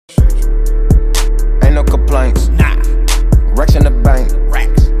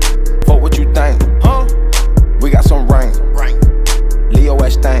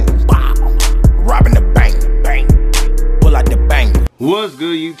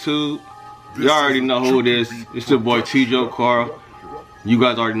YouTube? You already know who it is. It's your boy TJ Okaro. You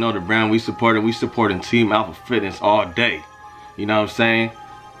guys already know the brand we supporting. We supporting Team Alpha Fitness all day. You know what I'm saying?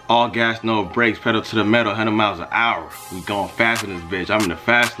 All gas, no brakes, pedal to the metal, 100 miles an hour. We going fast in this bitch. I'm in the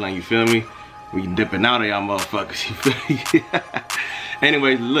fast lane, you feel me? We dipping out of y'all motherfuckers, you feel me?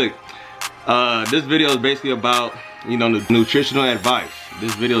 Anyways, look, this video is basically about, you know, nutritional advice.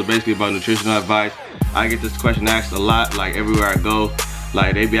 This video is basically about nutritional advice. I get this question asked a lot, like everywhere I go.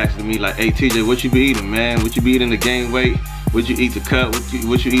 Like they be asking me like, hey TJ, what you be eating, man? What you be eating to gain weight? What you eat to cut?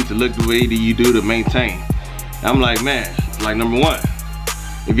 What you eat to look the way that you do to maintain? And I'm like, man, like number one,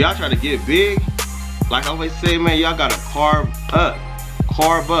 if y'all try to get big, like I always say, man, y'all gotta carb up.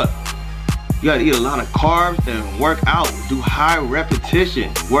 You gotta eat a lot of carbs and work out. Do high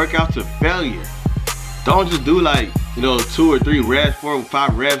repetition. Work out to failure. Don't just do like, you know, 2 or 3 reps, 4 or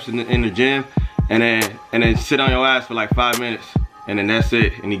 5 reps in the gym, and then sit on your ass for like 5 minutes, and then that's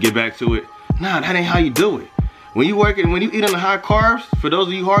it, and you get back to it. Nah, that ain't how you do it. When you eat on the high carbs, for those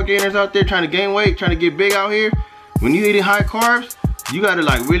of you hard gainers out there trying to gain weight, trying to get big out here, when you eating high carbs, you gotta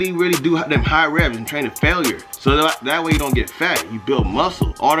like really do them high reps and train to failure. So that way you don't get fat. You build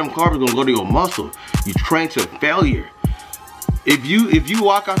muscle. All them carbs are gonna go to your muscle. You train to failure. If you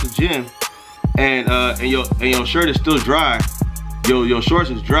walk out the gym and your shirt is still dry, your shorts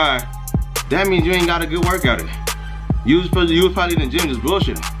is dry, that means you ain't got a good workout in. You was probably in the gym just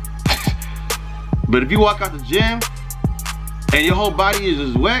bullshitting. But if you walk out the gym and your whole body is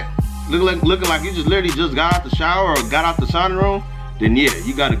just wet, looking like you just literally just got out the shower or got out the sauna room, then yeah,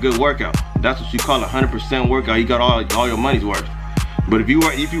 you got a good workout. That's what you call a 100% workout. You got all your money's worth. But if you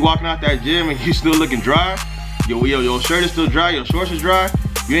walking out that gym and you still looking dry, your shirt is still dry, your shorts is dry,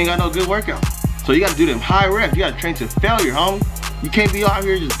 you ain't got no good workout. So you gotta do them high reps. You gotta train to failure, homie. You can't be out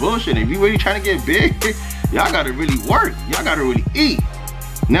here just bullshitting. If you really trying to get big, y'all gotta really work. Y'all gotta really eat.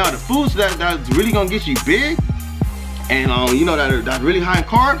 Now the foods that's really gonna get you big, and you know that's really high in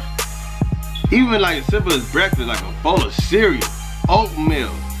carbs, even like as simple as breakfast, like a bowl of cereal, oatmeal,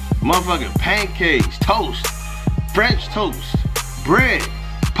 motherfucking pancakes, toast, French toast, bread,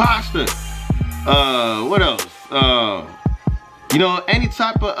 pasta, what else? You know, any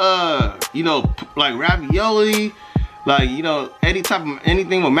type of you know, like ravioli, like, you know,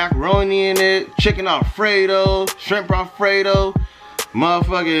 anything with macaroni in it, chicken alfredo, shrimp alfredo,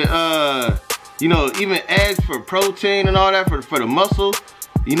 motherfucking you know, even eggs for protein and all that for the muscle.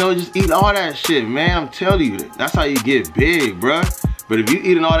 You know, just eat all that shit, man. I'm telling you, that's how you get big, bruh. But if you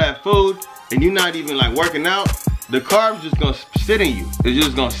eating all that food and you're not even like working out, the carbs just gonna sit in you. It's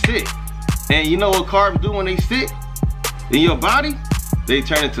just gonna sit. And you know what carbs do when they sit in your body? They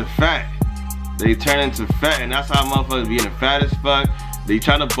turn into fat. They turn into fat, and that's how motherfuckers be getting fat as fuck. They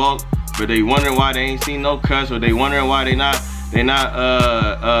trying to bulk, but they wondering why they ain't seen no cuts, or they wondering why they not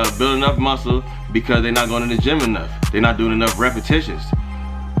building enough muscle because they're not going to the gym enough. They're not doing enough repetitions.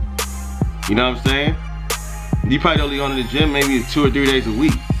 You know what I'm saying? You probably only going to the gym maybe 2 or 3 days a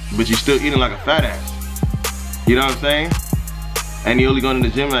week, but you still eating like a fat ass. You know what I'm saying? And you only going to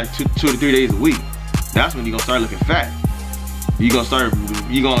the gym like 2 to 3 days a week. That's when you gonna start looking fat. You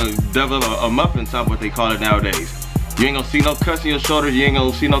gonna develop a muffin top, what they call it nowadays. You ain't gonna see no cuts in your shoulders. You ain't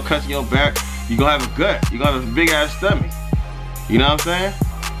gonna see no cuts in your back. You gonna have a gut. You gonna have a big ass stomach. You know what I'm saying?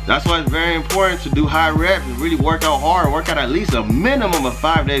 That's why it's very important to do high reps and really work out hard. Work out at least a minimum of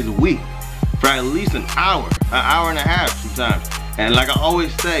 5 days a week for at least an hour and a half sometimes. And like I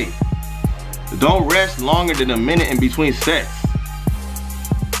always say, don't rest longer than a minute in between sets.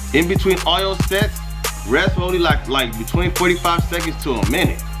 In between all your sets, rest for only like between 45 seconds to a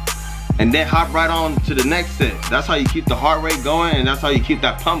minute. And then hop right on to the next set. That's how you keep the heart rate going, and that's how you keep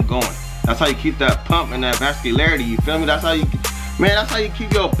that pump going. That's how you keep that pump and that vascularity, you feel me? That's how you, man, that's how you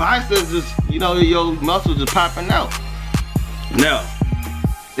keep your biceps just, you know, your muscles just popping out. Now,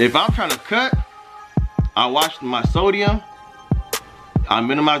 if I'm trying to cut, I watch my sodium, I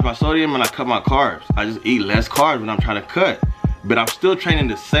minimize my sodium, and I cut my carbs. I just eat less carbs when I'm trying to cut. But I'm still training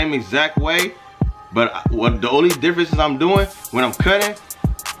the same exact way. But what the only difference is I'm doing when I'm cutting,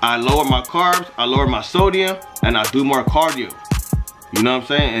 I lower my carbs, I lower my sodium, and I do more cardio. You know what I'm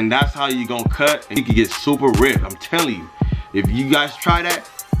saying? And that's how you gonna cut, and you can get super ripped. I'm telling you, if you guys try that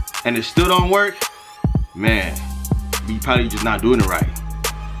and it still don't work, man, you probably just not doing it right.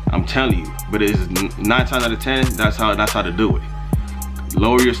 I'm telling you. But it's 9 times out of 10, that's how to do it.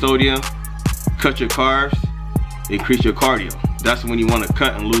 Lower your sodium, cut your carbs, increase your cardio. That's when you want to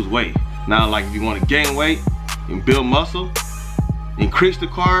cut and lose weight. Now, like if you want to gain weight and build muscle, increase the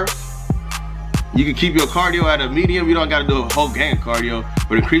carbs. You can keep your cardio at a medium. You don't got to do a whole gang of cardio,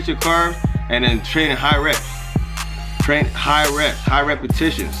 but increase your carbs and then train in high reps. train high reps, high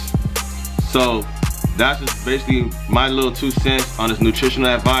repetitions. So that's just basically my little 2 cents on this nutritional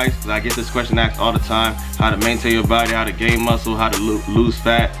advice. I get this question asked all the time: how to maintain your body, how to gain muscle, how to lose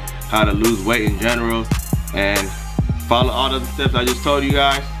fat, how to lose weight in general, and follow all the steps I just told you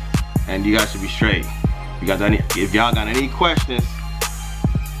guys, and you guys should be straight. If y'all got any questions,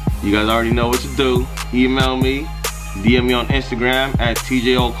 you guys already know what to do. Email me, DM me on Instagram at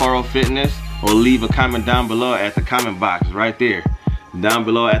TJOkaro-Fitness, or leave a comment down below at the comment box right there. Down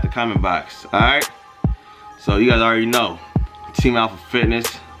below at the comment box. Alright? So you guys already know. Team Alpha Fitness,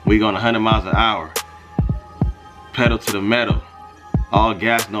 we going 100 miles an hour. Pedal to the metal. All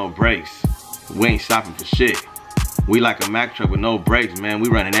gas, no brakes. We ain't stopping for shit. We like a Mack truck with no brakes, man. We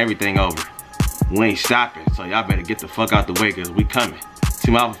running everything over. We ain't stopping. So y'all better get the fuck out the way, cause we coming.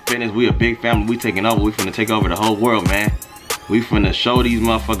 Team Alpha Fitness, we a big family. We taking over. We finna take over the whole world, man. We finna show these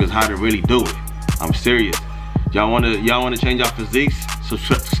motherfuckers how to really do it. I'm serious. Y'all wanna change your physiques? So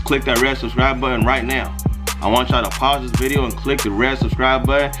click that red subscribe button right now. I want y'all to pause this video and click the red subscribe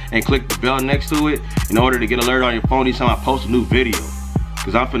button and click the bell next to it in order to get alert on your phone each time I post a new video.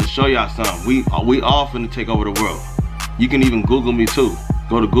 Cause I'm finna show y'all something. We all finna take over the world. You can even Google me too.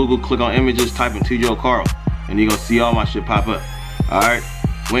 Go to Google, click on images, type in TJ Okaro, and you're gonna see all my shit pop up. Alright?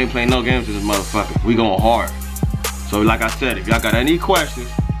 We ain't playing no games with this motherfucker. We going hard. So like I said, if y'all got any questions,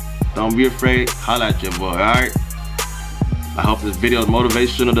 don't be afraid, holla at your boy, alright? I hope this video is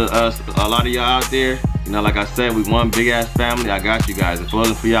motivational to a lot of y'all out there. You know, like I said, we one big ass family. I got you guys. If it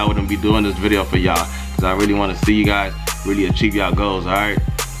wasn't for y'all, I wouldn't be doing this video for y'all. Cause I really want to see you guys really achieve y'all goals, alright?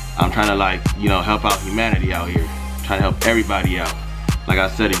 I'm trying to, like, you know, help out humanity out here. I'm trying to help everybody out. Like I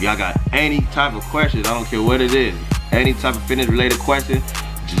said, if y'all got any type of questions, I don't care what it is, any type of fitness related question,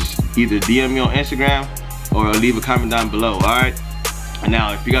 just either DM me on Instagram or leave a comment down below, alright? And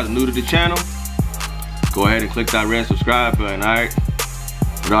now, if you guys are new to the channel, go ahead and click that red subscribe button, alright?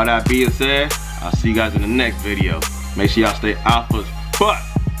 With all that being said, I'll see you guys in the next video. Make sure y'all stay alpha as fuck.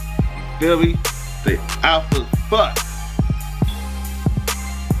 Feel me? Stay alpha as fuck.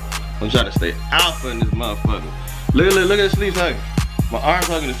 I'm trying to stay alpha in this motherfucker. Look at the sleeves hugging. My arm's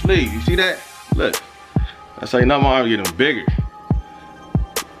hugging the sleeve. You see that? Look. That's how you know my arm's getting bigger.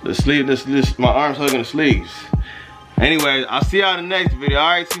 The sleeve, my arm's hugging the sleeves. Anyway, I'll see y'all in the next video.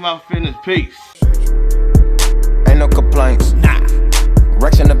 Alright, Team Alpha Fitness, peace. Ain't no complaints. Nah.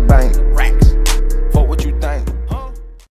 Rex in the bank.